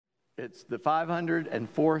It's the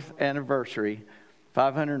 504th anniversary,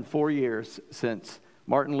 504 years since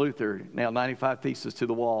Martin Luther nailed 95 Theses to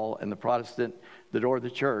the wall and the door of the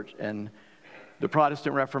church, and the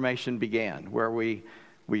Protestant Reformation began, where we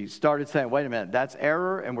started saying, wait a minute, that's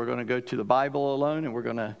error, and we're going to go to the Bible alone, and we're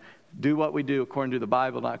going to do what we do according to the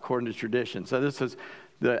Bible, not according to tradition. So this is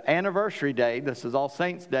the anniversary day. This is All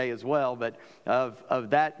Saints Day as well, but of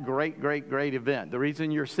that great event. The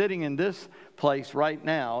reason you're sitting in this place right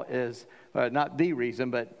now is, not the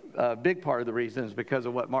reason, but a big part of the reason is because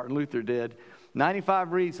of what Martin Luther did.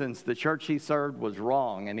 95 reasons the church he served was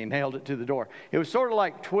wrong, and he nailed it to the door. It was sort of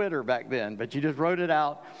like Twitter back then, but you just wrote it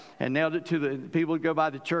out and nailed it to the people who go by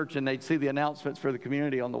the church, and they'd see the announcements for the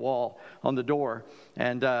community on the wall, on the door,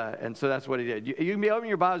 and so that's what he did. You can be opening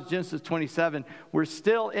your Bibles, Genesis 27. We're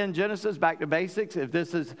still in Genesis, back to basics. If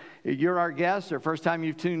you're our guest or first time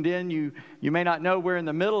you've tuned in, you may not know we're in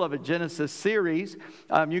the middle of a Genesis series.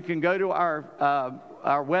 You can go to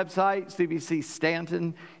our website, CBC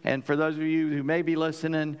Stanton, and for those of you who may be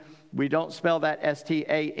listening, we don't spell that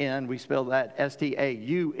S-T-A-N, we spell that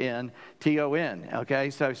S-T-A-U-N-T-O-N, okay?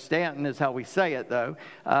 So Stanton is how we say it, though.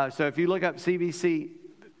 So if you look up CBC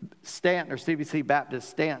Stanton or CBC Baptist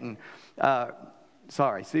Stanton,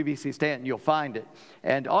 CBC Stanton, you'll find it.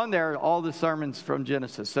 And on there, all the sermons from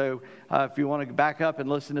Genesis. So if you want to back up and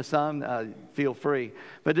listen to some, feel free.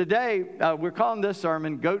 But today, we're calling this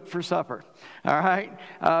sermon Goat for Supper, all right?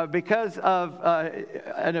 Because of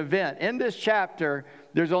an event. In this chapter,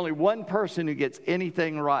 there's only one person who gets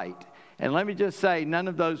anything right. And let me just say, none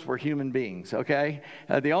of those were human beings, okay?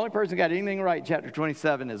 The only person who got anything right in chapter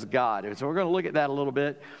 27 is God. So we're going to look at that a little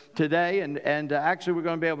bit today. And actually, we're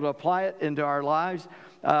going to be able to apply it into our lives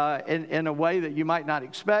in a way that you might not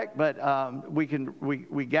expect. But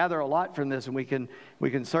we gather a lot from this, and we can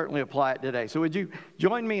certainly apply it today. So would you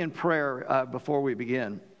join me in prayer before we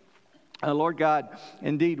begin? Lord God,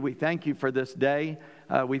 indeed, we thank you for this day.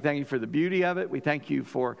 We thank you for the beauty of it. We thank you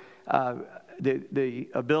for the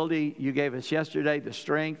ability you gave us yesterday, the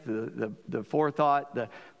strength, the forethought, the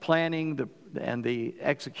planning, and the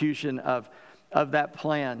execution of that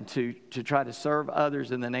plan to try to serve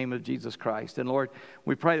others in the name of Jesus Christ. And Lord,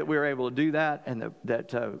 we pray that we are able to do that, and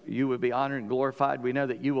that you would be honored and glorified. We know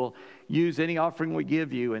that you will use any offering we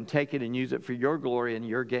give you and take it and use it for your glory and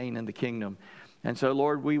your gain in the kingdom. And so,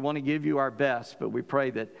 Lord, we want to give you our best, but we pray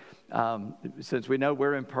that since we know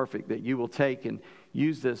we're imperfect, that you will take and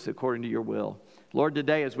use this according to your will. Lord,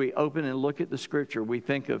 today as we open and look at the scripture, we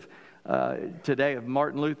think of today of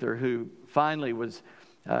Martin Luther, who finally was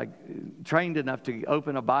trained enough to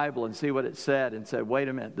open a Bible and see what it said and said, wait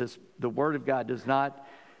a minute, the Word of God does not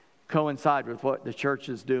coincide with what the church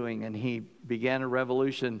is doing. And he began a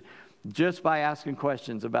revolution just by asking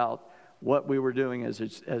questions about what we were doing as a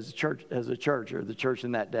church, or the church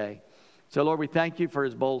in that day. So, Lord, we thank you for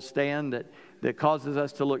his bold stand that causes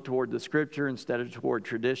us to look toward the Scripture instead of toward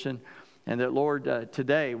tradition. And that, Lord,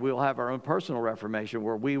 today we'll have our own personal reformation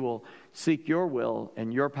where we will seek your will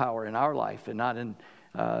and your power in our life, and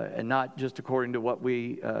not just according to what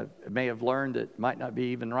we may have learned that might not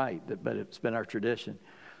be even right, but it's been our tradition.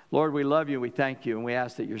 Lord, we love you, we thank you, and we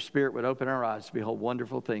ask that your Spirit would open our eyes to behold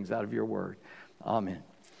wonderful things out of your word. Amen.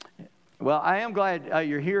 Well, I am glad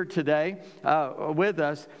you're here today with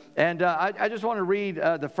us, and I just want to read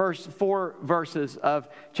the first 4 verses of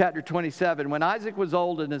chapter 27. When Isaac was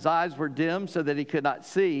old and his eyes were dim so that he could not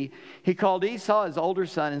see, he called Esau, his older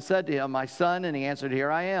son, and said to him, "My son," and he answered,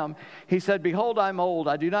 "Here I am." He said, "Behold, I'm old.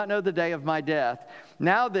 I do not know the day of my death.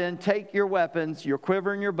 Now then, take your weapons, your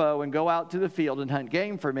quiver and your bow, and go out to the field and hunt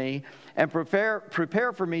game for me, and prepare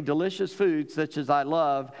for me delicious food such as I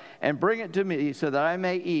love, and bring it to me so that I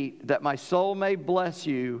may eat, that my soul may bless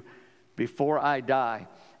you before I die."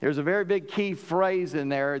 There's a very big key phrase in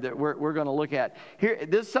there that we're going to look at. Here,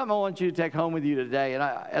 this is something I want you to take home with you today. And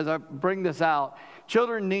as I bring this out,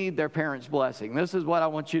 children need their parents' blessing. This is what I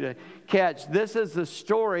want you to catch. This is the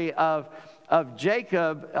story of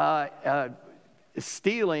Jacob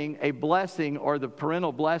stealing a blessing, or the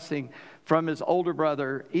parental blessing, from his older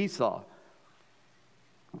brother Esau.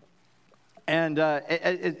 And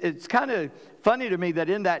it's kind of funny to me that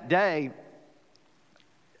in that day,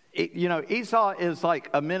 Esau is like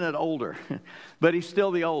a minute older, but he's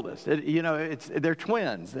still the oldest. They're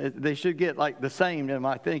twins. They should get like the same in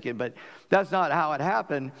my thinking, but that's not how it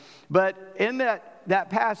happened. But in that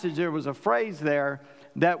passage, there was a phrase there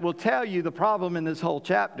that will tell you the problem in this whole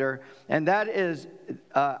chapter, and that is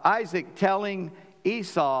Isaac telling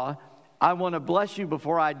Esau, "I want to bless you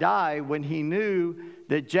before I die," when he knew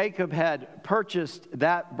that Jacob had purchased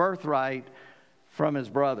that birthright from his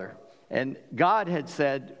brother. And God had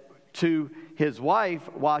said to his wife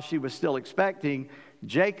while she was still expecting,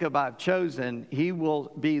 Jacob I've chosen, he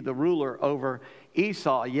will be the ruler over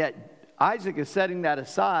Esau. Yet Isaac is setting that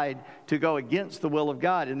aside to go against the will of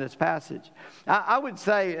God in this passage. I would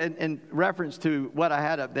say, in reference to what I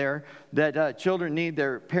had up there, that children need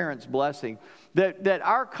their parents' blessing. That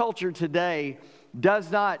our culture today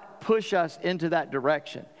does not push us into that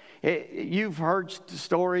direction. You've heard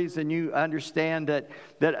stories and you understand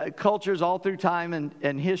that cultures all through time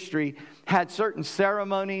and history had certain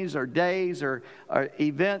ceremonies or days or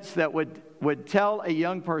events that would tell a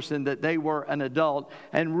young person that they were an adult.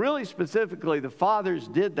 And really specifically, the fathers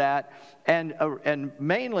did that, and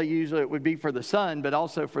mainly usually it would be for the son, but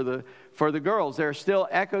also for the girls. There are still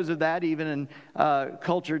echoes of that even in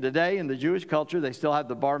culture today. In the Jewish culture, they still have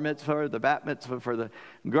the bar mitzvah or the bat mitzvah for the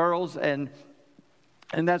girls, and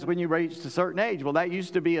that's when you reach a certain age. Well, that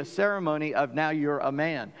used to be a ceremony of now you're a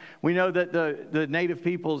man. We know that the native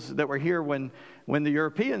peoples that were here when the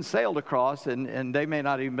Europeans sailed across, and they may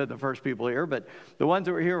not even been the first people here, but the ones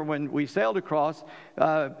that were here when we sailed across,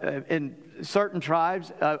 in certain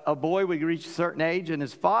tribes, a boy would reach a certain age and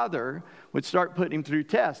his father would start putting him through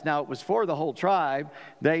tests. Now, it was for the whole tribe.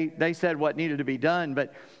 They said what needed to be done,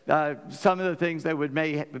 but some of the things they would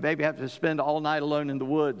maybe have to spend all night alone in the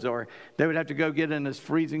woods, or they would have to go get in this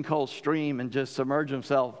freezing cold stream and just submerge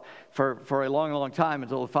themselves for a long, long time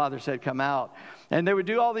until the father said, come out. And they would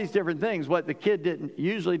do all these different things. What the kid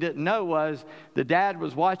usually didn't know was the dad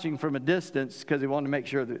was watching from a distance because he wanted to make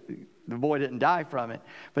sure that the boy didn't die from it.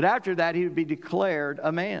 But after that, he would be declared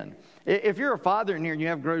a man. If you're a father in here and you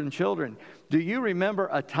have grown children, do you remember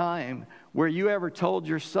a time where you ever told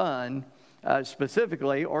your son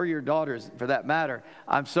specifically, or your daughters for that matter,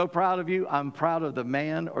 I'm so proud of you, I'm proud of the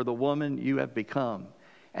man or the woman you have become,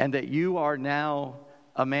 and that you are now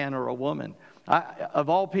a man or a woman? Of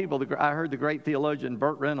all people, I heard the great theologian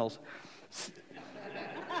Burt Reynolds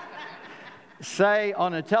say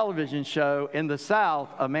on a television show, in the South,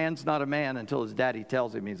 a man's not a man until his daddy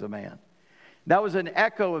tells him he's a man. That was an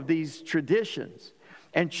echo of these traditions.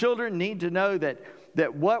 And children need to know that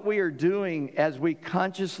what we are doing as we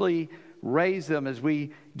consciously raise them, as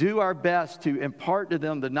we do our best to impart to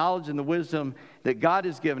them the knowledge and the wisdom that God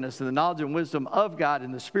has given us, and the knowledge and wisdom of God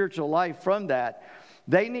and the spiritual life from that,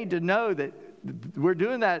 they need to know that we're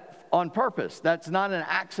doing that on purpose. That's not an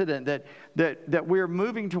accident, that we're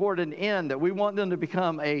moving toward an end, that we want them to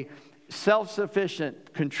become a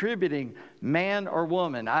self-sufficient, contributing man or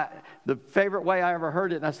woman. The favorite way I ever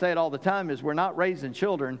heard it, and I say it all the time, is we're not raising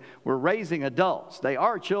children, we're raising adults. They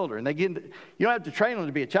are children. You don't have to train them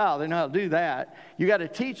to be a child. They know how to do that. You got to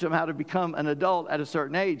teach them how to become an adult at a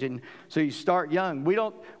certain age, and so you start young. We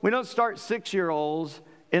don't start 6-year-olds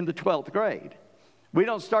in the 12th grade. We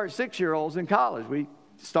don't start 6-year-olds in college. We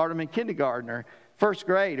start them in kindergarten or first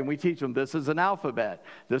grade, and we teach them this is an alphabet.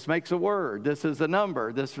 This makes a word. This is a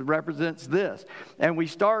number. This represents this. And we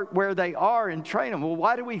start where they are and train them. Well,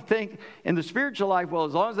 why do we think in the spiritual life, well,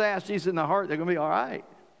 as long as they ask Jesus in their heart, they're going to be all right?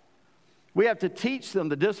 We have to teach them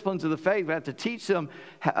the disciplines of the faith. We have to teach them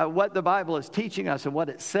what the Bible is teaching us and what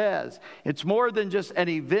it says. It's more than just an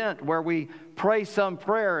event where we pray some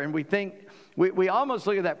prayer and we think, we almost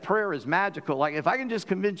look at that prayer as magical. Like, if I can just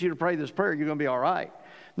convince you to pray this prayer, you're going to be all right.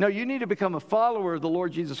 No, you need to become a follower of the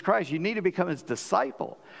Lord Jesus Christ. You need to become his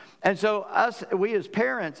disciple. And so we as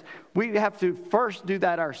parents, we have to first do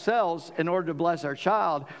that ourselves in order to bless our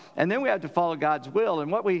child. And then we have to follow God's will.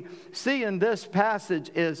 And what we see in this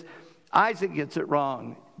passage is Isaac gets it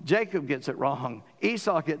wrong. Jacob gets it wrong.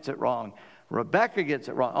 Esau gets it wrong. Rebekah gets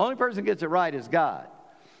it wrong. The only person who gets it right is God.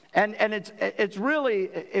 And it's really,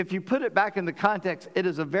 if you put it back in the context, it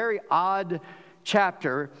is a very odd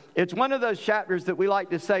chapter. It's one of those chapters that we like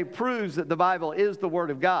to say proves that the Bible is the Word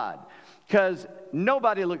of God, because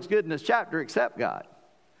nobody looks good in this chapter except God.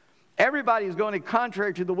 Everybody is going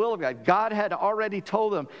contrary to the will of God. God had already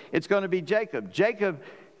told them it's going to be Jacob. Jacob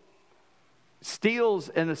steals,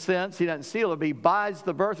 in a sense. He doesn't steal it, but he buys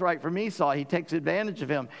the birthright from Esau. He takes advantage of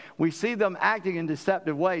him. We see them acting in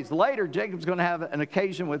deceptive ways. Later, Jacob's going to have an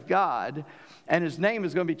occasion with God, and his name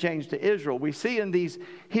is going to be changed to Israel. We see in these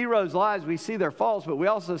heroes' lives, we see their faults, but we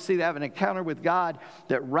also see they have an encounter with God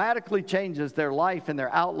that radically changes their life and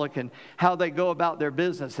their outlook and how they go about their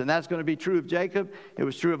business. And that's going to be true of Jacob. It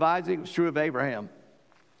was true of Isaac. It was true of Abraham.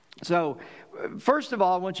 So, first of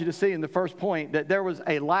all, I want you to see in the first point that there was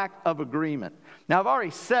a lack of agreement. Now, I've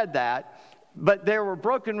already said that, but there were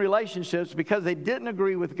broken relationships because they didn't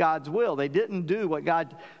agree with God's will. They didn't do what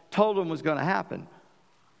God told them was going to happen.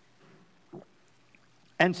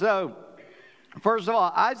 And so, First of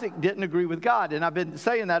all, Isaac didn't agree with God, and I've been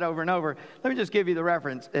saying that over and over. Let me just give you the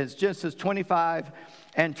reference. It's Genesis 25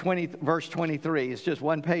 and verse 23. It's just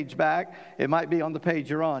one page back. It might be on the page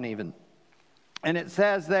you're on even. And it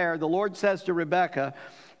says there, the Lord says to Rebekah,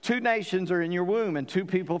 2 nations are in your womb, and 2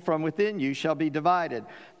 people from within you shall be divided.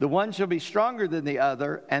 The one shall be stronger than the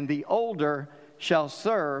other, and the older shall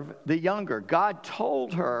serve the younger. God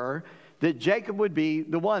told her that Jacob would be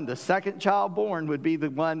the one, the second child born would be the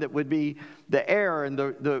one that would be the heir, and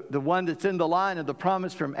the one that's in the line of the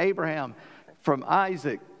promise from Abraham, from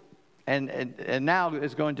Isaac, and now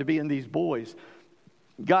is going to be in these boys.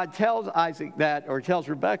 God tells Isaac that, or tells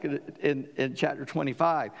Rebekah in chapter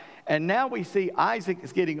 25. And now we see Isaac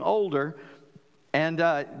is getting older. And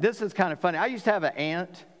this is kind of funny. I used to have an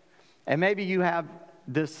aunt, and maybe you have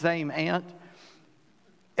this same aunt.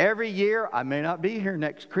 Every year, I may not be here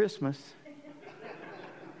next Christmas.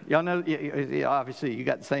 Y'all know, obviously, you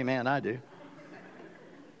got the same aunt I do.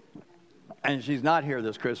 And she's not here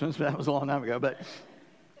this Christmas. That was a long time ago. But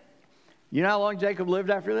you know how long Jacob lived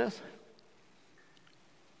after this?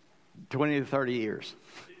 20 to 30 years.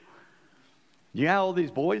 You know how old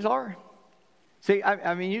these boys are? See,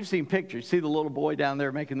 I mean, you've seen pictures. See the little boy down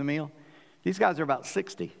there making the meal? These guys are about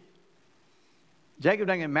 60. Jacob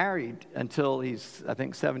doesn't get married until he's, I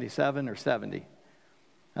think, 77 or 70.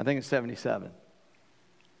 I think it's 77.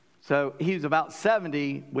 So he's about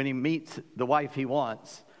 70 when he meets the wife he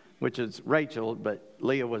wants, which is Rachel, but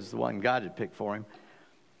Leah was the one God had picked for him.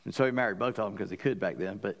 And so he married both of them because he could back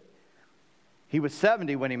then. But he was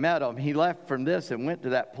 70 when he met them. He left from this and went to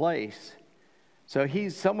that place. So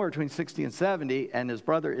he's somewhere between 60 and 70, and his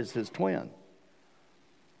brother is his twin.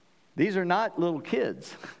 These are not little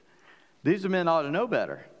kids. These are men ought to know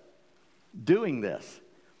better doing this.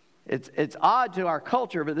 It's odd to our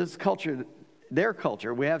culture, but this is culture, their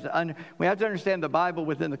culture. We have to understand the Bible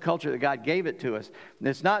within the culture that God gave it to us. And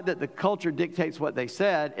it's not that the culture dictates what they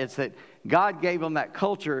said. It's that God gave them that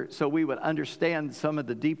culture so we would understand some of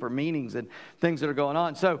the deeper meanings and things that are going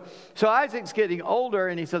on. So Isaac's getting older,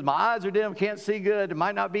 and he says, my eyes are dim, can't see good. I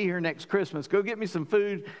might not be here next Christmas. Go get me some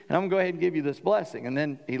food, and I'm going to go ahead and give you this blessing. And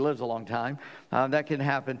then he lives a long time. That can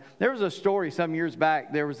happen. There was a story some years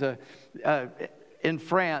back. There was in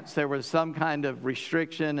France, there was some kind of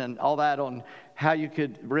restriction and all that on how you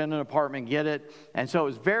could rent an apartment, get it. And so it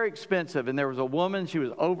was very expensive. And there was a woman, she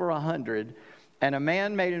was over 100, and a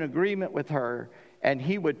man made an agreement with her, and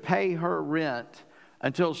he would pay her rent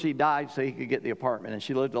until she died so he could get the apartment. And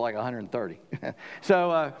she lived to like 130.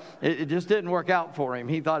 So it just didn't work out for him.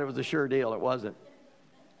 He thought it was a sure deal. It wasn't.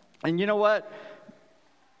 And you know what?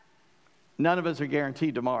 None of us are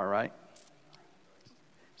guaranteed tomorrow, right?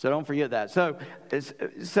 So don't forget that. So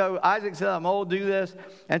Isaac said, I'm old, do this.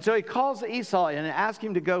 And so he calls Esau in and asks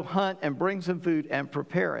him to go hunt and bring some food and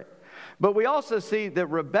prepare it. But we also see that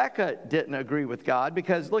Rebekah didn't agree with God,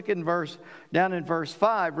 because look down in verse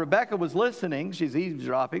 5, Rebekah was listening. She's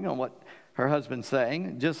eavesdropping on what her husband's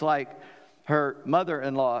saying, just like her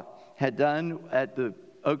mother-in-law had done at the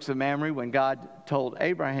Oaks of Mamre when God told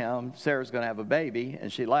Abraham Sarah's going to have a baby,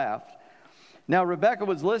 and she laughed. Now, Rebekah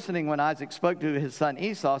was listening when Isaac spoke to his son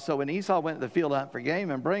Esau. So when Esau went to the field to hunt for game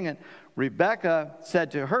and bring it, Rebekah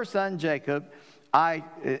said to her son Jacob, I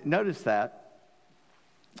noticed that,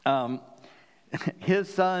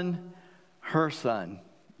 his son, her son.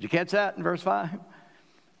 Did you catch that in verse 5?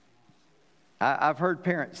 I've heard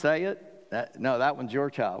parents say it. No, that one's your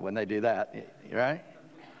child when they do that, right?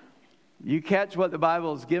 You catch what the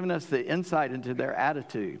Bible has given us, the insight into their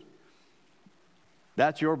attitude.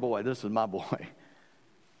 That's your boy. This is my boy.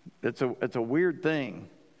 It's a weird thing.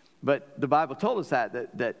 But the Bible told us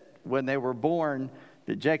that when they were born,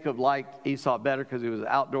 that Jacob liked Esau better because he was an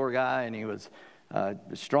outdoor guy and he was a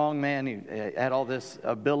strong man. He had all this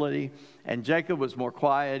ability. And Jacob was more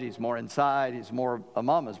quiet. He's more inside. He's more a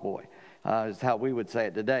mama's boy, is how we would say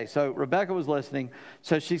it today. So Rebekah was listening.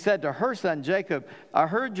 So she said to her son Jacob, I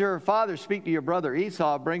heard your father speak to your brother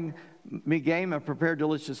Esau, bring me game and prepare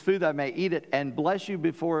delicious food that I may eat it and bless you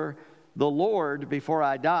before the Lord before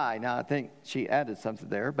I die. Now, I think she added something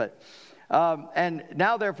there, but and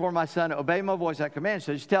now, therefore, my son, obey my voice, I command.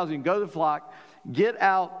 So she tells him, go to the flock, get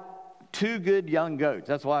out 2 good young goats.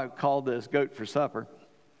 That's why I called this goat for supper.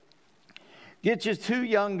 Get you 2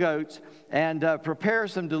 young goats and prepare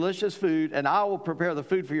some delicious food, and I will prepare the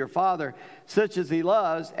food for your father, such as he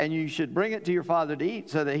loves, and you should bring it to your father to eat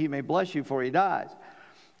so that he may bless you before he dies.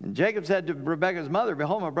 And Jacob said to Rebekah's mother,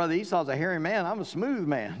 behold, my brother Esau is a hairy man. I'm a smooth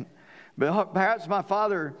man. But perhaps my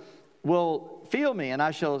father will feel me, and I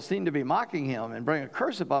shall seem to be mocking him and bring a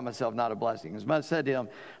curse upon myself, not a blessing. His mother said to him,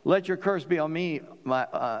 let your curse be on me,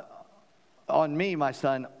 on me, my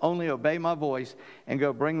son. Only obey my voice and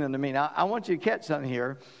go bring them to me. Now, I want you to catch something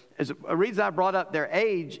here. A reason I brought up their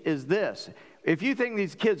age is this. If you think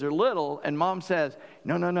these kids are little and mom says,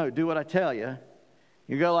 no, do what I tell you,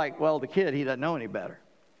 you go like, well, the kid, he doesn't know any better.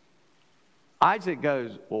 Isaac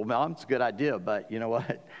goes, well, Mom, it's a good idea, but you know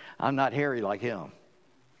what? I'm not hairy like him.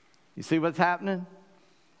 You see what's happening?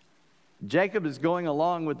 Jacob is going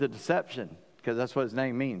along with the deception, because that's what his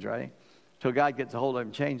name means, right? Till God gets a hold of him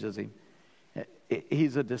and changes him.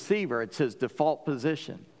 He's a deceiver. It's his default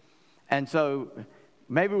position. And so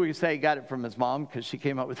maybe we could say he got it from his mom because she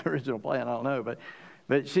came up with the original plan. I don't know.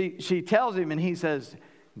 But she tells him, and he says,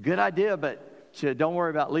 good idea, but she said, don't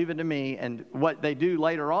worry about, leave it to me. And what they do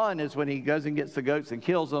later on is when he goes and gets the goats and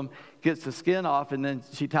kills them, gets the skin off, and then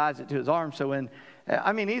she ties it to his arm. So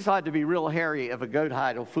Esau had to be real hairy if a goat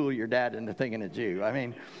hide will fool your dad into thinking a Jew. I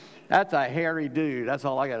mean, that's a hairy dude. That's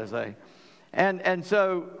all I got to say. And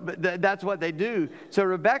so that's what they do. So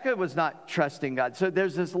Rebekah was not trusting God. So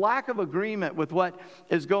there's this lack of agreement with what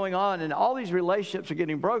is going on. And all these relationships are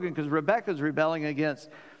getting broken because Rebekah's rebelling against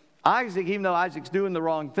Isaac. Even though Isaac's doing the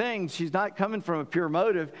wrong thing, she's not coming from a pure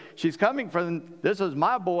motive. She's coming from, this is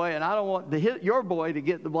my boy, and I don't want your boy to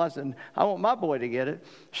get the blessing. I want my boy to get it.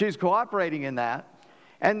 She's cooperating in that.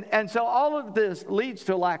 And so all of this leads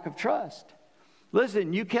to a lack of trust.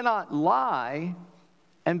 Listen, you cannot lie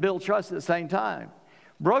and build trust at the same time.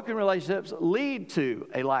 Broken relationships lead to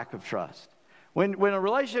a lack of trust. When a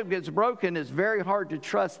relationship gets broken, it's very hard to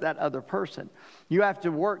trust that other person. You have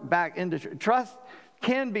to work back into trust.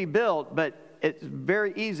 Can be built, but it's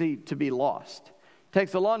very easy to be lost. It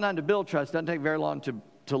takes a long time to build trust. It doesn't take very long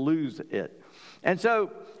to lose it. And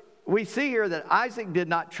so we see here that Isaac did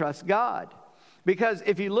not trust God. Because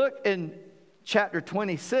if you look in chapter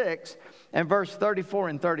 26 and verse 34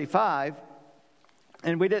 and 35,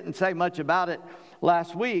 and we didn't say much about it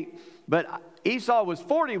last week, but Esau was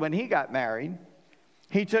 40 when he got married.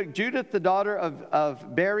 He took Judith, the daughter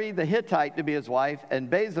of Beri the Hittite, to be his wife, and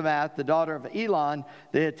Basemath, the daughter of Elon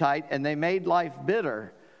the Hittite, and they made life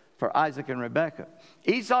bitter for Isaac and Rebekah.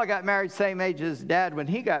 Esau got married same age as dad when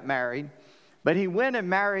he got married, but he went and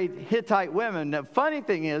married Hittite women. The funny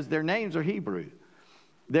thing is, their names are Hebrew.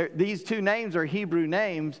 These two names are Hebrew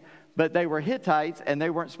names, but they were Hittites, and they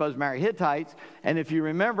weren't supposed to marry Hittites. And if you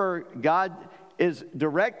remember, God is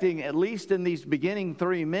directing, at least in these beginning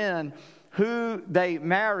three men, who they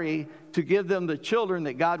marry to give them the children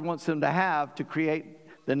that God wants them to have to create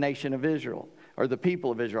the nation of Israel, or the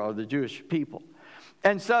people of Israel, or the Jewish people.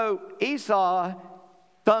 And so Esau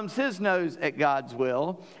thumbs his nose at God's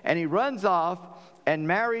will, and he runs off and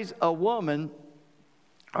marries a woman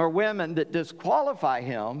or women that disqualify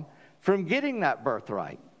him from getting that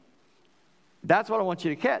birthright. That's what I want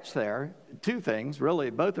you to catch there. Two things, really,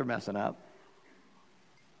 both are messing up.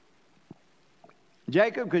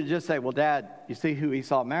 Jacob could just say, well, Dad, you see who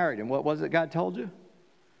Esau married, and what was it God told you?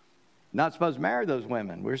 Not supposed to marry those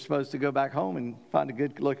women. We're supposed to go back home and find a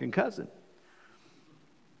good-looking cousin,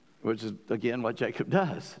 which is, again, what Jacob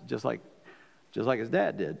does, just like his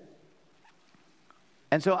dad did.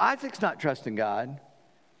 And so Isaac's not trusting God.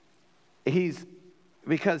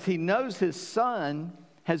 Because he knows his son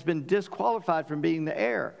has been disqualified from being the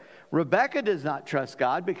heir. Rebekah does not trust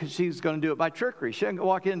God because she's going to do it by trickery. She doesn't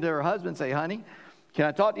walk into her husband and say, honey, can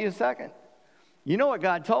I talk to you a second? You know what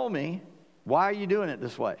God told me. Why are you doing it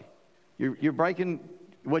this way? You're breaking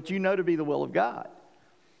what you know to be the will of God.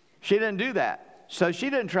 She didn't do that. So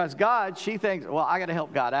she didn't trust God. She thinks, well, I got to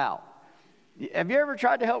help God out. Have you ever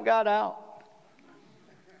tried to help God out?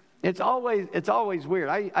 It's always weird.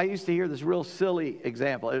 I used to hear this real silly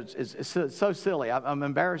example. It's so silly. I'm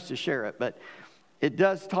embarrassed to share it, but it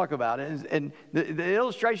does talk about it. And the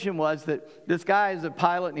illustration was that this guy is a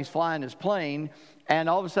pilot and he's flying his plane, and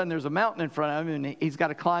all of a sudden there's a mountain in front of him, and he's got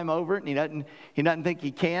to climb over it, and he doesn't think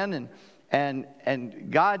he can.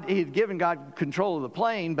 And God, he had given God control of the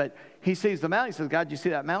plane, but he sees the mountain. He says, God, do you see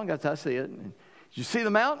that mountain? God says, I see it. And, do you see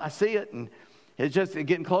the mountain? I see it. And it's just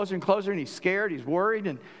getting closer and closer, and he's scared, he's worried,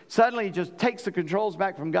 and suddenly he just takes the controls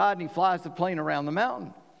back from God, and he flies the plane around the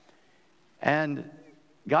mountain. And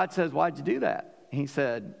God says, why'd you do that? He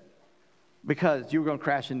said, because you were going to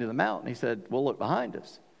crash into the mountain. He said, well, look behind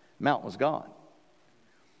us. The mountain was gone.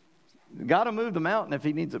 God will move the mountain if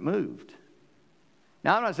he needs it moved.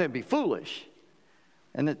 Now, I'm not saying be foolish.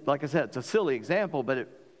 And like I said, it's a silly example, but it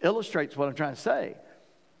illustrates what I'm trying to say.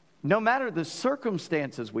 No matter the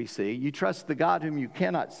circumstances we see, you trust the God whom you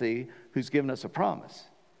cannot see, who's given us a promise.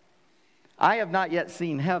 I have not yet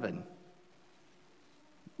seen heaven,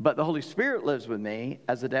 but the Holy Spirit lives with me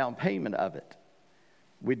as a down payment of it.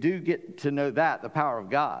 We do get to know that, the power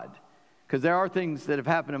of God, Because there are things that have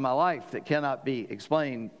happened in my life that cannot be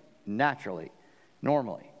explained naturally,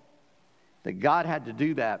 normally. That God had to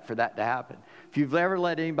do that for that to happen. If you've ever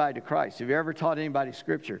led anybody to Christ, if you've ever taught anybody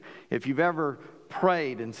Scripture, if you've ever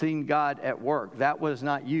prayed and seen God at work, that was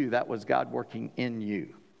not you, that was God working in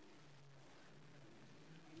you.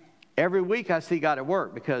 Every week I see God at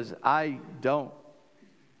work because I don't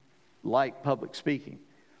like public speaking.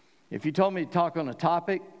 If you told me to talk on a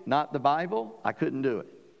topic, not the Bible, I couldn't do it.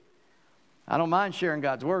 I don't mind sharing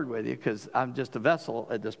God's word with you because I'm just a vessel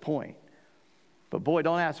at this point. But boy,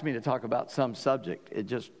 don't ask me to talk about some subject.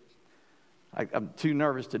 I'm too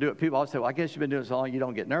nervous to do it. People always say, well, I guess you've been doing it so long you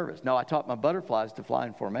don't get nervous. No, I taught my butterflies to fly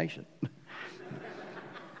in formation.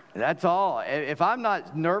 That's all. If I'm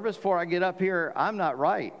not nervous before I get up here, I'm not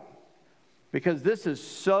right. Because this is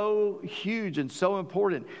so huge and so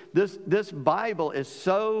important. This Bible is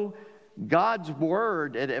so God's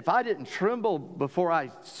word. And if I didn't tremble before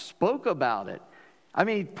I spoke about it, I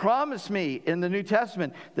mean, he promised me in the New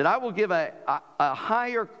Testament that I will give a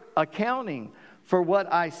higher accounting for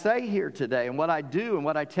what I say here today and what I do and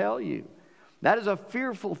what I tell you. That is a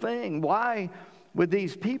fearful thing. Why would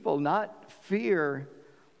these people not fear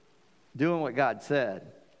doing what God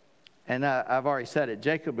said? And I've already said it.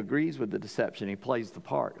 Jacob agrees with the deception. He plays the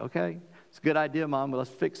part. Okay, it's a good idea, Mom. But let's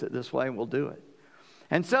fix it this way and we'll do it.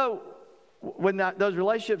 And so when those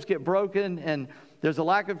relationships get broken and there's a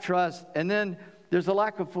lack of trust and then there's a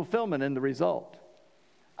lack of fulfillment in the result.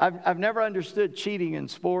 I've never understood cheating in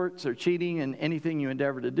sports or cheating in anything you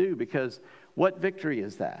endeavor to do, because what victory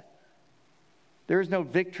is that? There is no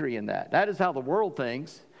victory in that. That is how the world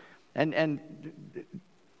thinks.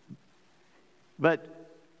 But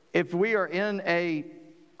if we are in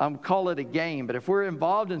call it a game, but if we're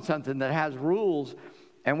involved in something that has rules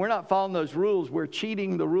and we're not following those rules, we're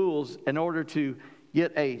cheating the rules in order to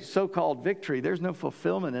get a so-called victory. There's no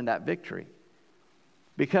fulfillment in that victory.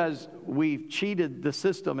 Because we've cheated the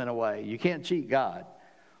system in a way. You can't cheat God.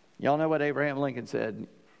 Y'all know what Abraham Lincoln said.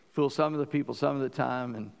 Fool some of the people some of the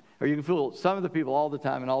time. Or you can fool some of the people all the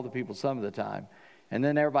time and all the people some of the time. And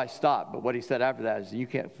then everybody stopped. But what he said after that is you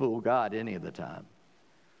can't fool God any of the time.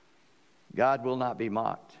 God will not be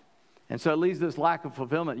mocked. And so it leaves this lack of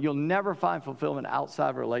fulfillment. You'll never find fulfillment outside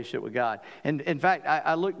of a relationship with God. And in fact,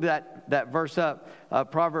 I looked that verse up,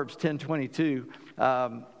 Proverbs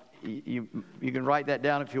 10:22. You can write that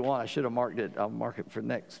down if you want. I should have marked it. I'll mark it for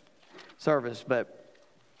next service. But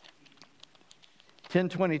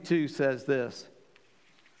 10:22 says this.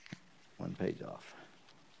 One page off.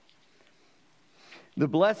 The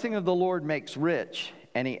blessing of the Lord makes rich,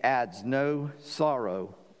 and he adds no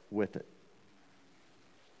sorrow with it.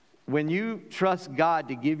 When you trust God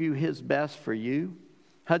to give you his best for you,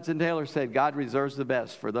 Hudson Taylor said, God reserves the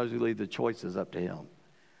best for those who leave the choices up to him.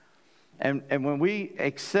 And when we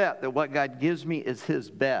accept that what God gives me is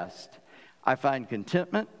his best, I find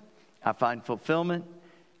contentment, I find fulfillment,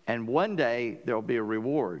 and one day there will be a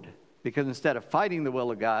reward. Because instead of fighting the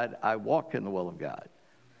will of God, I walk in the will of God.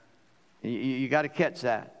 You got to catch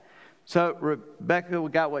that. So Rebekah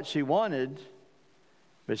got what she wanted,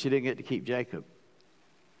 but she didn't get to keep Jacob.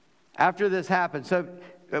 After this happened, so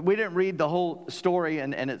we didn't read the whole story,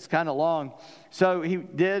 and it's kind of long. So he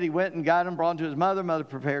went and got him, brought him to his mother. Mother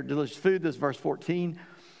prepared delicious food. This is verse 14.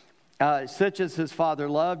 Such as his father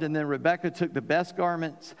loved. And then Rebekah took the best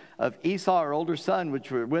garments of Esau, her older son, which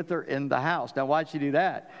were with her in the house. Now, why'd she do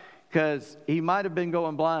that? Because he might have been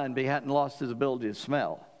going blind, but he hadn't lost his ability to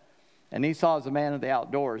smell. And Esau is a man of the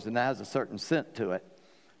outdoors, and that has a certain scent to it.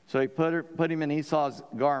 So he put him in Esau's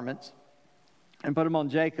garments and put him on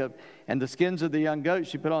Jacob. And the skins of the young goat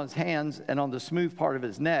she put on his hands and on the smooth part of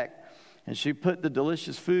his neck. And she put the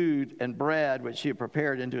delicious food and bread which she had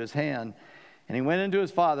prepared into his hand. And he went into his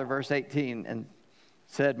father, verse 18, and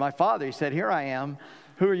said, my father. He said, here I am.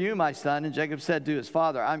 Who are you, my son? And Jacob said to his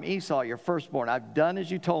father, I'm Esau, your firstborn. I've done as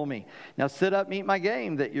you told me. Now sit up and eat my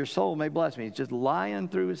game, that your soul may bless me. He's just lying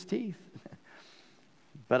through his teeth.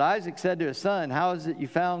 But Isaac said to his son, how is it you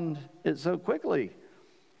found it so quickly,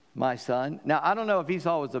 my son? Now, I don't know if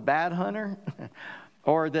Esau was a bad hunter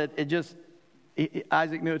or that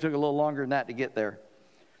Isaac knew it took a little longer than that to get there.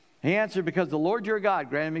 He answered, because the Lord your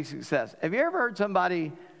God granted me success. Have you ever heard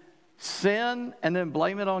somebody sin and then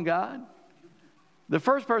blame it on God? The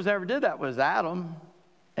first person that ever did that was Adam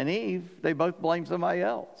and Eve. They both blamed somebody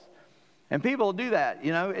else. And people do that.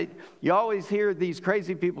 You know, you always hear these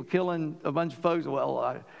crazy people killing a bunch of folks.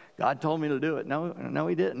 Well, God told me to do it. No,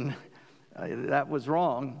 he didn't. That was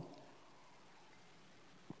wrong.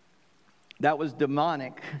 That was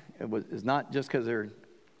demonic. It's not just because they're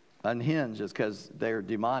unhinged, it's because they're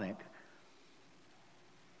demonic.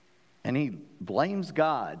 And he blames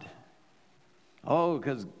God Oh,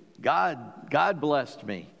 because God blessed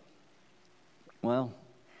me. Well,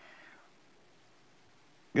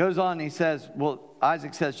 goes on, he says, well,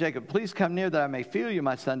 Isaac says, Jacob, please come near that I may feel you,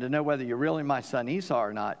 my son, to know whether you're really my son Esau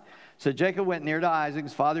or not. So Jacob went near to Isaac.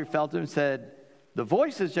 His father felt him and said, the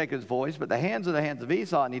voice is Jacob's voice, but the hands are the hands of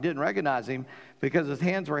Esau. And he didn't recognize him because his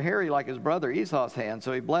hands were hairy like his brother Esau's hands.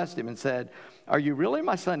 So he blessed him and said, are you really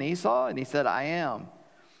my son Esau? And he said, I am.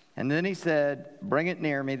 And then he said, bring it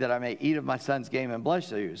near me that I may eat of my son's game and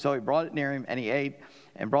bless you. So he brought it near him, and he ate,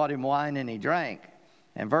 and brought him wine, and he drank.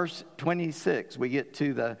 And verse 26, we get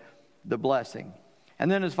to the blessing.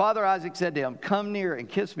 And then his father Isaac said to him, come near and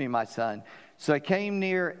kiss me, my son. So he came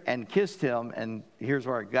near and kissed him, and here's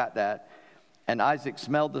where I got that. And Isaac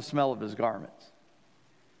smelled the smell of his garments.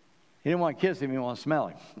 He didn't want to kiss him, he wanted to smell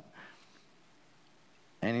him.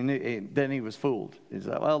 And he knew. Then he was fooled. He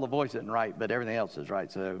said, well, the voice isn't right, but everything else is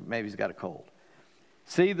right, so maybe he's got a cold.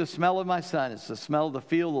 See the smell of my son. It's the smell of the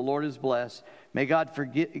field. The Lord is blessed. May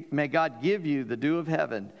God give you the dew of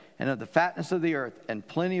heaven and of the fatness of the earth and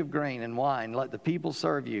plenty of grain and wine. Let the people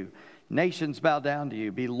serve you. Nations bow down to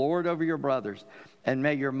you. Be Lord over your brothers. And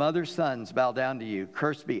may your mother's sons bow down to you.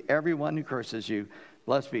 Cursed be everyone who curses you.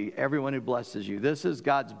 Blessed be everyone who blesses you. This is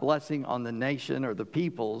God's blessing on the nation or the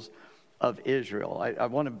peoples of Israel. I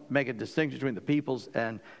want to make a distinction between the peoples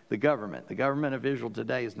and the government. The government of Israel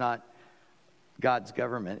today is not God's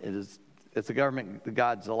government. It's a government that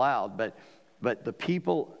God's allowed. But the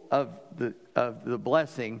people of the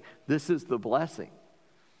blessing, this is the blessing.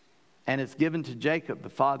 And it's given to Jacob, the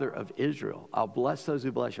father of Israel. I'll bless those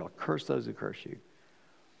who bless you. I'll curse those who curse you.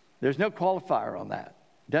 There's no qualifier on that.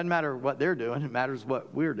 It doesn't matter what they're doing. It matters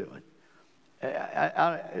what we're doing.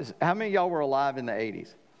 How many of y'all were alive in the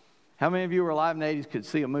 80s? How many of you were alive in the 80s could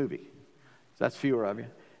see a movie? That's fewer of you.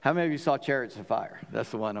 How many of you saw Chariots of Fire? That's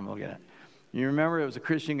the one I'm looking at. You remember it was a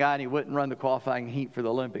Christian guy, and he wouldn't run the qualifying heat for the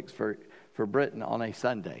Olympics for Britain on a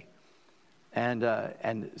Sunday.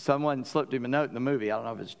 And someone slipped him a note in the movie, I don't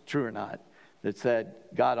know if it's true or not, that said,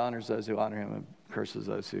 God honors those who honor him and curses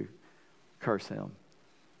those who curse him.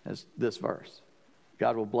 That's this verse.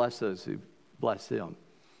 God will bless those who bless him,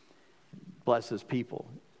 bless his people.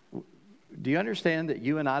 Do you understand that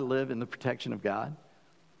you and I live in the protection of God?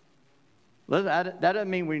 That doesn't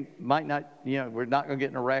mean we might not, we're not going to get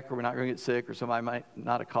in a wreck, or we're not going to get sick, or somebody might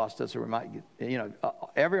not accost us, or we might get,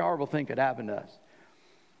 every horrible thing could happen to us.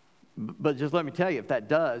 But just let me tell you, if that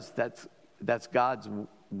does, that's God's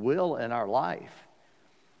will in our life.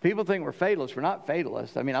 People think we're fatalists. We're not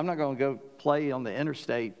fatalists. I mean, I'm not going to go play on the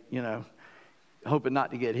interstate, hoping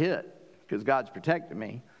not to get hit, because God's protected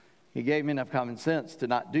me. He gave me enough common sense to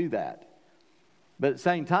not do that. But at the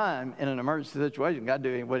same time, in an emergency situation, God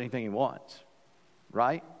can do anything he wants,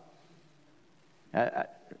 right?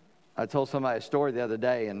 I told somebody a story the other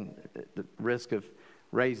day, and at the risk of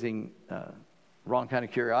raising wrong kind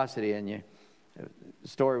of curiosity in you. The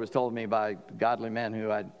story was told me by a godly man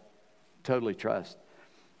who I totally trust,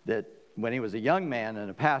 that when he was a young man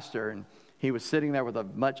and a pastor, and he was sitting there with a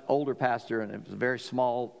much older pastor, and it was a very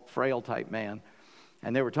small, frail type man,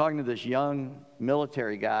 and they were talking to this young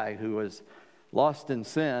military guy who was lost in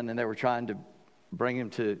sin, and they were trying to bring him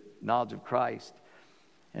to knowledge of Christ.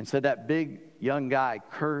 And so that big young guy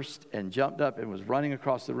cursed and jumped up and was running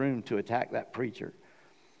across the room to attack that preacher.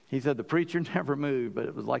 He said the preacher never moved, but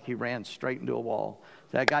it was like he ran straight into a wall.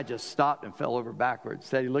 So that guy just stopped and fell over backwards.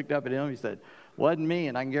 Said he looked up at him, he said, wasn't me,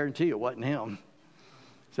 and I can guarantee you it wasn't him.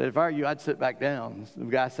 Said, if I were you, I'd sit back down. The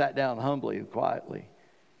guy sat down humbly and quietly.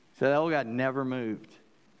 Said that old guy never moved,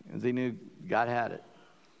 because he knew God had it.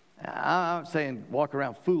 I'm not saying walk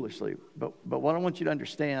around foolishly, but what I want you to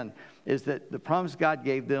understand is that the promise God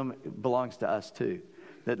gave them belongs to us too.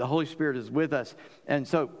 That the Holy Spirit is with us. And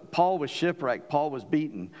so Paul was shipwrecked. Paul was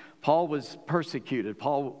beaten. Paul was persecuted.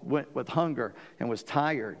 Paul went with hunger and was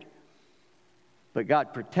tired. But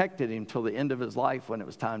God protected him till the end of his life when it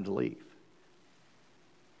was time to leave.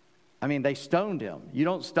 I mean, they stoned him. You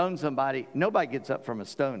don't stone somebody. Nobody gets up from a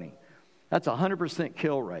stoning. That's 100%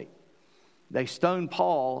 kill rate. They stoned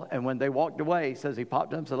Paul, and when they walked away, he says he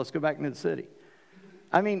popped up and said, let's go back into the city.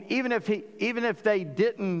 I mean, even if they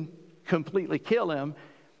didn't completely kill him,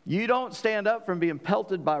 you don't stand up from being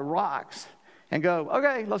pelted by rocks and go,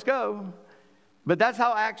 okay, let's go. But that's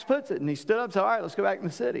how Acts puts it. And he stood up and said, all right, let's go back in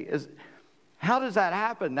the city. How does that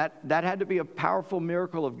happen? That had to be a powerful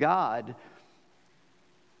miracle of God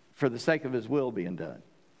for the sake of his will being done.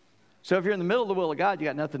 So if you're in the middle of the will of God, you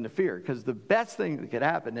got nothing to fear, because the best thing that could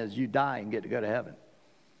happen is you die and get to go to heaven.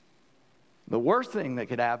 The worst thing that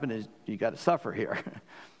could happen is you got to suffer here.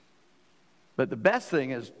 But the best thing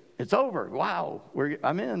is it's over. Wow,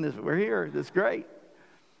 I'm in this. We're here. This is great.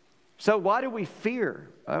 So why do we fear?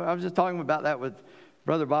 I was just talking about that with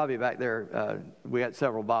Brother Bobby back there. We had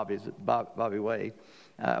several Bobbies, Bobby Wade.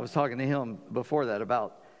 I was talking to him before that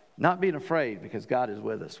about not being afraid because God is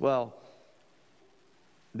with us. Well,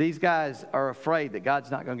 these guys are afraid that God's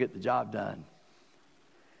not going to get the job done.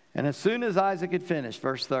 And as soon as Isaac had finished,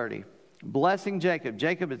 verse 30, blessing Jacob,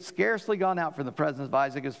 Jacob had scarcely gone out from the presence of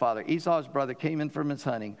Isaac his father. Esau his brother came in from his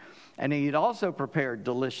hunting, and he had also prepared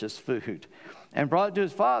delicious food and brought it to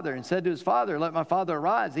his father and said to his father, let my father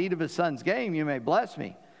arise, eat of his son's game, you may bless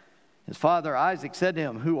me. His father Isaac said to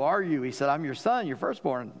him, who are you? He said, I'm your son, your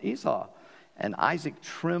firstborn, Esau. And Isaac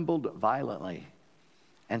trembled violently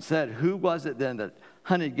and said, who was it then that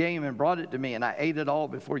hunted game and brought it to me, and I ate it all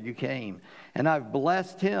before you came? And I've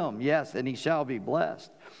blessed him, yes, and he shall be blessed.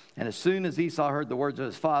 And as soon as Esau heard the words of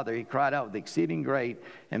his father, he cried out with exceeding great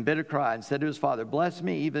and bitter cry and said to his father, bless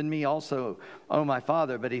me, even me also, O my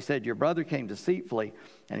father. But he said, your brother came deceitfully,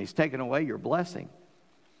 and he's taken away your blessing.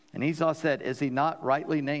 And Esau said, is he not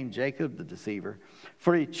rightly named Jacob the deceiver?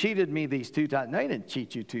 For he cheated me these 2 times. No, he didn't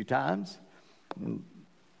cheat you 2 times.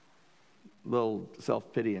 Little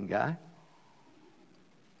self-pitying guy.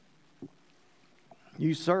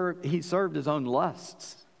 He served his own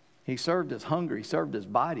lusts. He served his hunger. He served his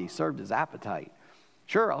body. He served his appetite.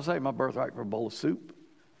 Sure, I'll save my birthright for a bowl of soup.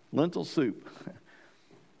 Lentil soup.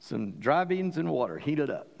 Some dry beans and water. Heat it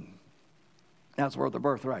up. That's worth a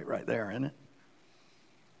birthright right there, isn't it?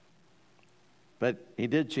 But he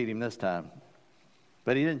did cheat him this time.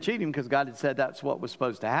 But he didn't cheat him because God had said that's what was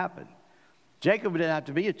supposed to happen. Jacob didn't have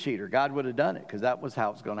to be a cheater. God would have done it because that was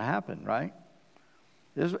how it's going to happen, right?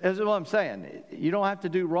 This is what I'm saying. You don't have to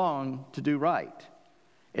do wrong to do right.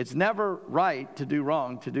 It's never right to do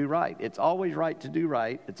wrong to do right. It's always right to do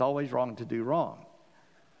right. It's always wrong to do wrong.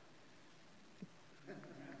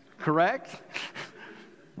 Correct?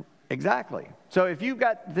 Exactly. So if you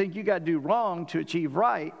think you got to do wrong to achieve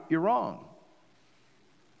right, you're wrong.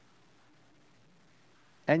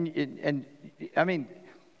 And I mean,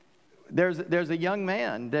 there's a young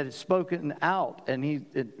man that has spoken out, and he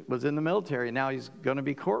was in the military, and now he's going to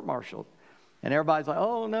be court-martialed. And everybody's like,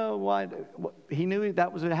 oh, no, why? He knew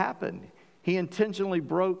that was what happened. He intentionally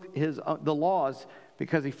broke the laws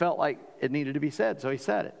because he felt like it needed to be said, so he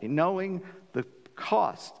said it, knowing the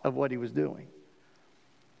cost of what he was doing.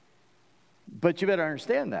 But you better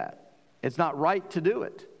understand that. It's not right to do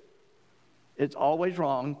it. It's always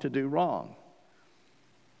wrong to do wrong.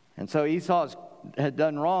 And so Esau had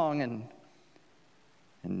done wrong,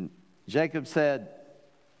 and Jacob said,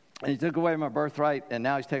 and he took away my birthright, and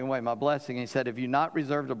now he's taken away my blessing. And he said, have you not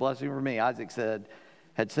reserved a blessing for me? Isaac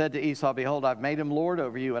had said to Esau, behold, I've made him lord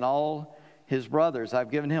over you and all his brothers.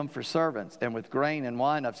 I've given him for servants, and with grain and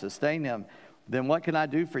wine I've sustained him. Then what can I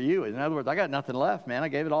do for you? In other words, I got nothing left, man. I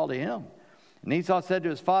gave it all to him. And Esau said to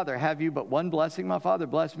his father, have you but one blessing, my father?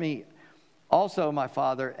 Bless me also, my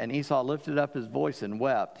father. And Esau lifted up his voice and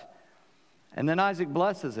wept. And then Isaac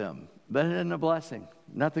blesses him, but it isn't a blessing.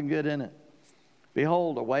 Nothing good in it.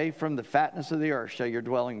 Behold, away from the fatness of the earth shall your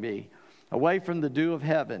dwelling be, away from the dew of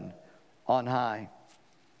heaven on high.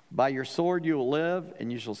 By your sword you will live,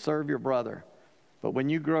 and you shall serve your brother. But when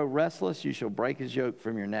you grow restless, you shall break his yoke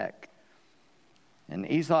from your neck.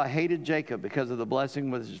 And Esau hated Jacob because of the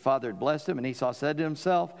blessing which his father had blessed him. And Esau said to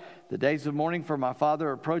himself, the days of mourning for my father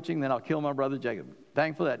are approaching, then I'll kill my brother Jacob.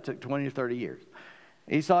 Thankfully, that took 20 to 30 years.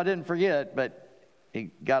 Esau didn't forget, but he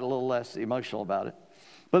got a little less emotional about it.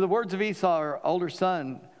 But the words of Esau, her older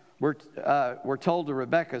son, were told to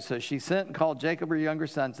Rebekah. So she sent and called Jacob, her younger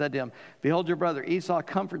son, said to him, behold, your brother Esau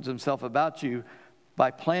comforts himself about you by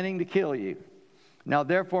planning to kill you. Now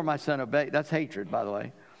therefore, my son, obey. That's hatred, by the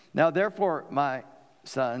way. Now therefore, my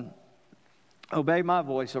son, obey my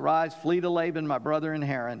voice. Arise, flee to Laban, my brother in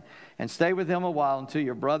Haran, and stay with him a while until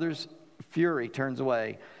your brother's fury turns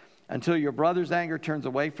away. Until your brother's anger turns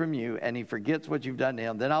away from you and he forgets what you've done to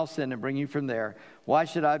him, then I'll send and bring you from there. Why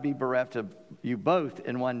should I be bereft of you both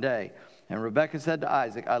in one day? And Rebekah said to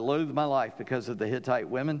Isaac, I loathe my life because of the Hittite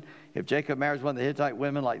women. If Jacob marries one of the Hittite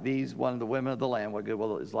women like these, one of the women of the land, what good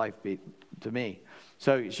will his life be to me?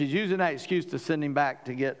 So she's using that excuse to send him back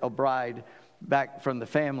to get a bride back from the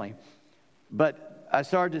family. But I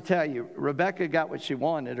started to tell you, Rebekah got what she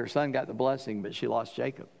wanted. Her son got the blessing, but she lost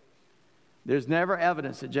Jacob. There's never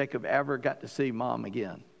evidence that Jacob ever got to see mom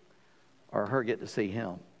again or her get to see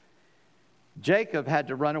him. Jacob had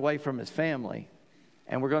to run away from his family.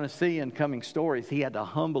 And we're going to see in coming stories, he had to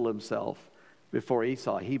humble himself before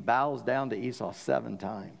Esau. He bows down to Esau 7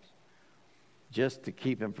 times just to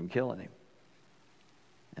keep him from killing him.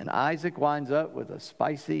 And Isaac winds up with a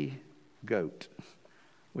spicy goat,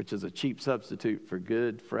 which is a cheap substitute for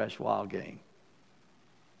good, fresh, wild game.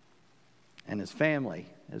 and his family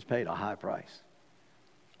has paid a high price.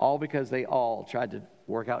 All because they all tried to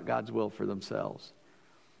work out God's will for themselves.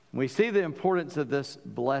 We see the importance of this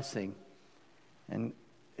blessing. And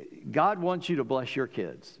God wants you to bless your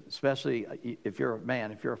kids, especially if you're a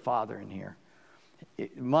man, if you're a father in here.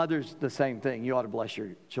 Mothers, the same thing. You ought to bless your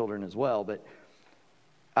children as well. But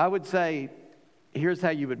I would say, here's how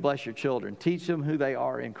you would bless your children. Teach them who they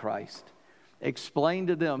are in Christ. Explain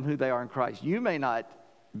to them who they are in Christ. You may not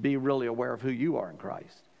be really aware of who you are in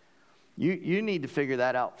Christ. You need to figure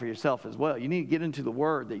that out for yourself as well. You need to get into the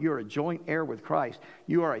Word that you're a joint heir with Christ.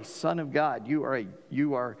 You are a son of God.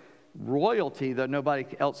 You are royalty, though nobody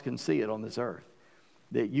else can see it on this earth.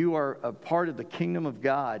 That you are a part of the kingdom of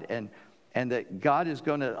God, and that God is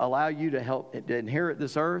going to allow you to inherit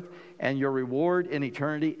this earth, and your reward in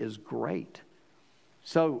eternity is great.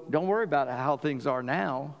 So don't worry about how things are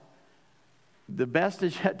now. The best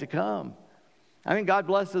is yet to come. I mean, God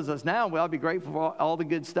blesses us now, and we ought to be grateful for all the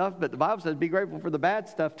good stuff, but the Bible says be grateful for the bad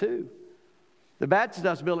stuff too. The bad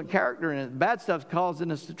stuff's building character, and the bad stuff's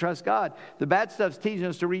causing us to trust God. The bad stuff's teaching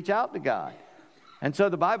us to reach out to God. And so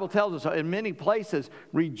the Bible tells us in many places,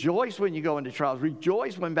 rejoice when you go into trials.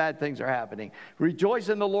 Rejoice when bad things are happening. Rejoice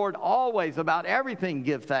in the Lord always. About everything,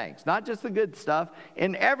 give thanks. Not just the good stuff.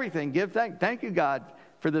 In everything, give thanks. Thank you, God,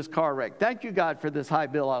 for this car wreck. Thank you, God, for this high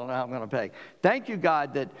bill I don't know how I'm going to pay. Thank you,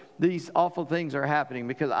 God, that these awful things are happening,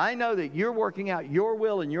 because I know that you're working out your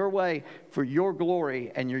will and your way for your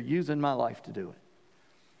glory, and you're using my life to do it.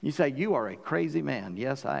 You say, you are a crazy man.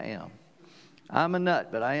 Yes, I am. I'm a nut,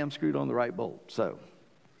 but I am screwed on the right bolt. So,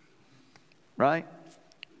 right?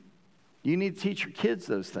 You need to teach your kids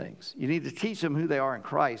those things. You need to teach them who they are in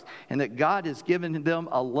Christ, and that God has given them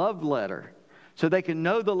a love letter so they can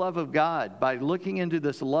know the love of God by looking into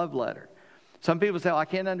this love letter. Some people say, I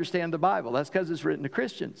can't understand the Bible. That's because it's written to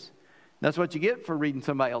Christians. That's what you get for reading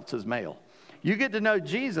somebody else's mail. You get to know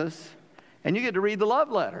Jesus, and you get to read the love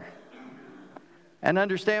letter and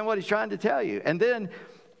understand what he's trying to tell you. And then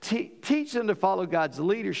teach them to follow God's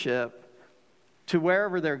leadership to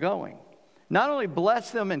wherever they're going. Not only bless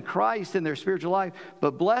them in Christ in their spiritual life,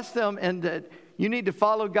 but bless them in that you need to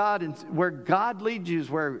follow God, and where God leads you is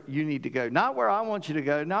where you need to go. Not where I want you to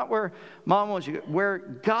go, not where Mom wants you to go, where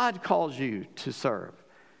God calls you to serve.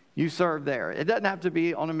 You serve there. It doesn't have to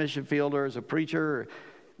be on a mission field or as a preacher or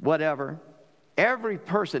whatever. Every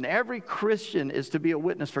person, every Christian is to be a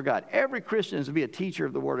witness for God. Every Christian is to be a teacher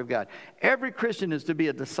of the Word of God. Every Christian is to be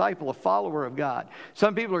a disciple, a follower of God.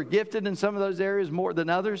 Some people are gifted in some of those areas more than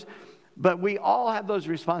others, but we all have those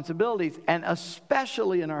responsibilities, and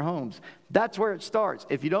especially in our homes. That's where it starts.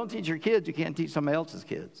 If you don't teach your kids, you can't teach somebody else's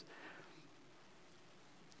kids.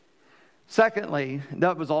 Secondly,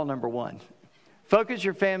 that was all number one. Focus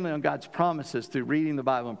your family on God's promises through reading the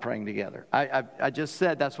Bible and praying together. I just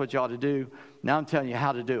said that's what you ought to do. Now I'm telling you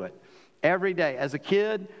how to do it. Every day. As a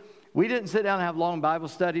kid, we didn't sit down and have long Bible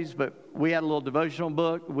studies, but we had a little devotional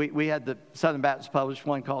book. We had the Southern Baptist published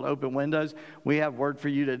one called Open Windows. We have Word for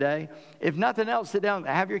You today. If nothing else, sit down and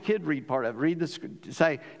have your kid read part of it.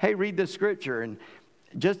 Say, hey, read this scripture, and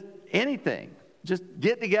just anything. Just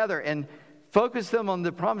get together and focus them on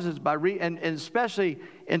the promises by and especially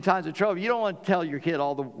in times of trouble. You don't want to tell your kid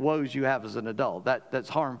all the woes you have as an adult. That's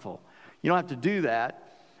harmful. You don't have to do that.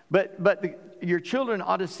 But your children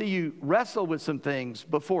ought to see you wrestle with some things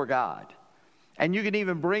before God. And you can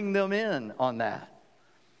even bring them in on that.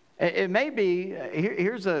 It may be,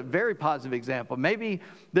 here's a very positive example. Maybe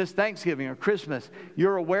this Thanksgiving or Christmas,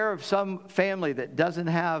 you're aware of some family that doesn't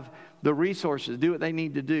have the resources to do what they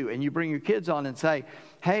need to do. And you bring your kids on and say,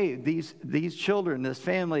 hey, these children, this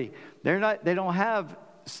family, they don't have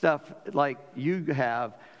stuff like you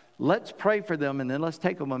have. Let's pray for them, and then let's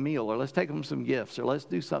take them a meal, or let's take them some gifts, or let's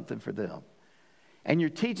do something for them. And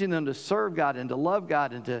you're teaching them to serve God and to love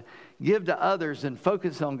God and to give to others and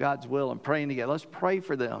focus on God's will and praying together. Let's pray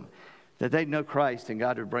for them that they'd know Christ and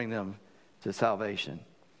God would bring them to salvation.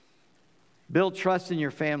 Build trust in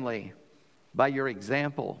your family by your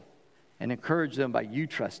example, and encourage them by you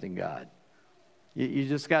trusting God. You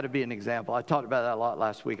just got to be an example. I talked about that a lot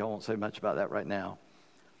last week. I won't say much about that right now.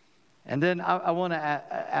 And then I want to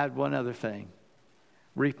add one other thing.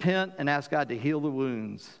 Repent and ask God to heal the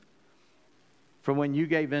wounds from when you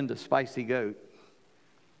gave in to spicy goat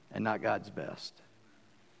and not God's best.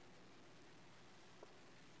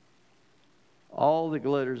 All that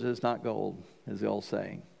glitters is not gold, is the old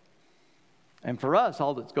saying. And for us,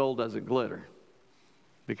 all that's gold doesn't glitter.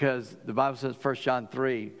 Because the Bible says, 1 John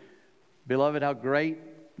 3, Beloved, how great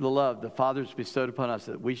the love the Father has bestowed upon us,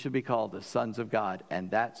 that we should be called the sons of God. And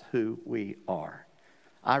that's who we are.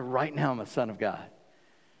 I right now am a son of God.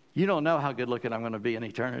 You don't know how good looking I'm going to be in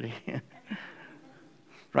eternity.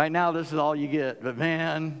 Right now, this is all you get. But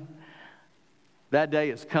man, that day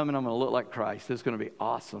is coming. I'm going to look like Christ. It's going to be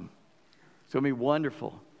awesome. It's going to be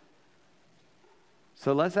wonderful.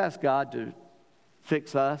 So let's ask God to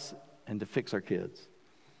fix us and to fix our kids.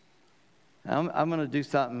 I'm going to do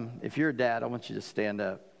something. If you're a dad, I want you to stand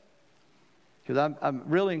up. Because I'm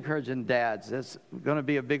really encouraging dads. That's going to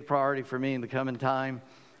be a big priority for me in the coming time.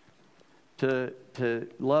 To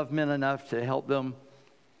love men enough to help them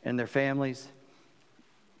and their families.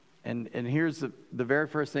 And here's the very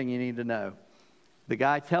first thing you need to know. The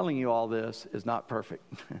guy telling you all this is not perfect.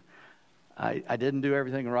 I didn't do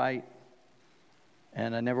everything right,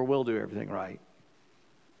 and I never will do everything right.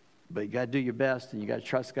 But you got to do your best, and you got to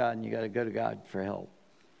trust God, and you got to go to God for help.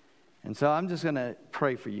 And so I'm just going to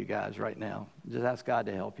pray for you guys right now. Just ask God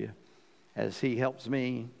to help you as He helps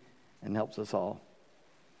me and helps us all.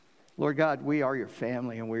 Lord God, we are your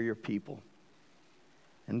family, and we're your people.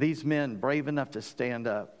 And these men, brave enough to stand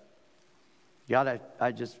up, God,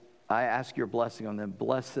 I ask your blessing on them.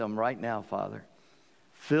 Bless them right now, Father.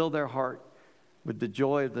 Fill their heart with the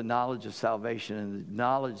joy of the knowledge of salvation and the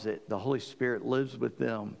knowledge that the Holy Spirit lives with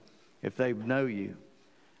them if they know you.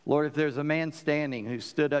 Lord, if there's a man standing who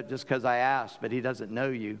stood up just because I asked, but he doesn't know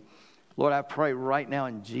you, Lord, I pray right now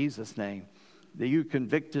in Jesus' name that you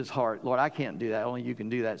convict his heart. Lord, I can't do that. Only you can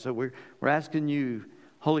do that. So we're asking you,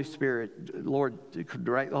 Holy Spirit, Lord, to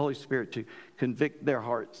direct the Holy Spirit to convict their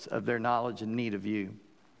hearts of their knowledge and need of you.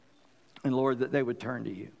 And Lord, that they would turn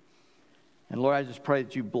to you. And Lord, I just pray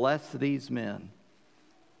that you bless these men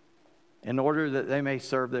in order that they may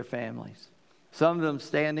serve their families. Some of them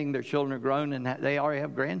standing, their children are grown, and they already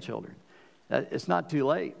have grandchildren. It's not too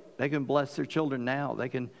late. They can bless their children now. They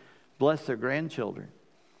can bless their grandchildren.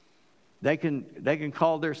 They can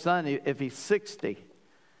call their son if he's 60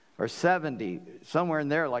 or 70, somewhere in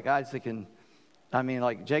there, like Isaac and,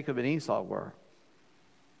 like Jacob and Esau were.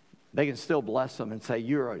 They can still bless them and say,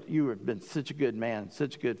 you have been such a good man,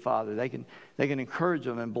 such a good father. They can encourage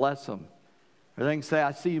them and bless them. Or they can say,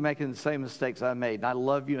 I see you making the same mistakes I made, and I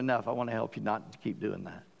love you enough. I want to help you not to keep doing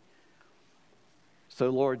that. So,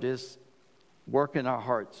 Lord, just work in our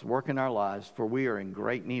hearts, work in our lives, for we are in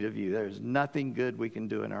great need of you. There's nothing good we can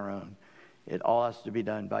do in our own. It all has to be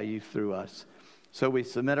done by you through us. So we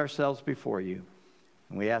submit ourselves before you,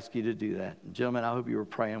 and we ask you to do that. And gentlemen, I hope you were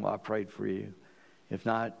praying while I prayed for you. If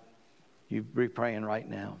not, you be praying right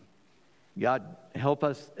now. God, help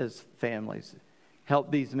us as families. Help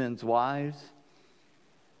these men's wives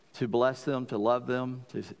to bless them, to love them,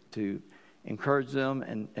 to encourage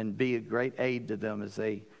them, and be a great aid to them as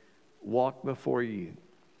they walk before you.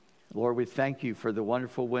 Lord, we thank you for the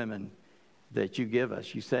wonderful women that you give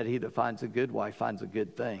us. You said he that finds a good wife finds a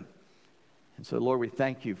good thing. And so, Lord, we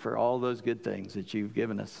thank you for all those good things that you've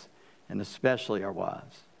given us, and especially our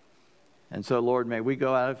wives. And so, Lord, may we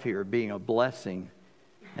go out of here being a blessing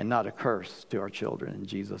and not a curse to our children. In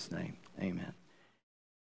Jesus' name, amen.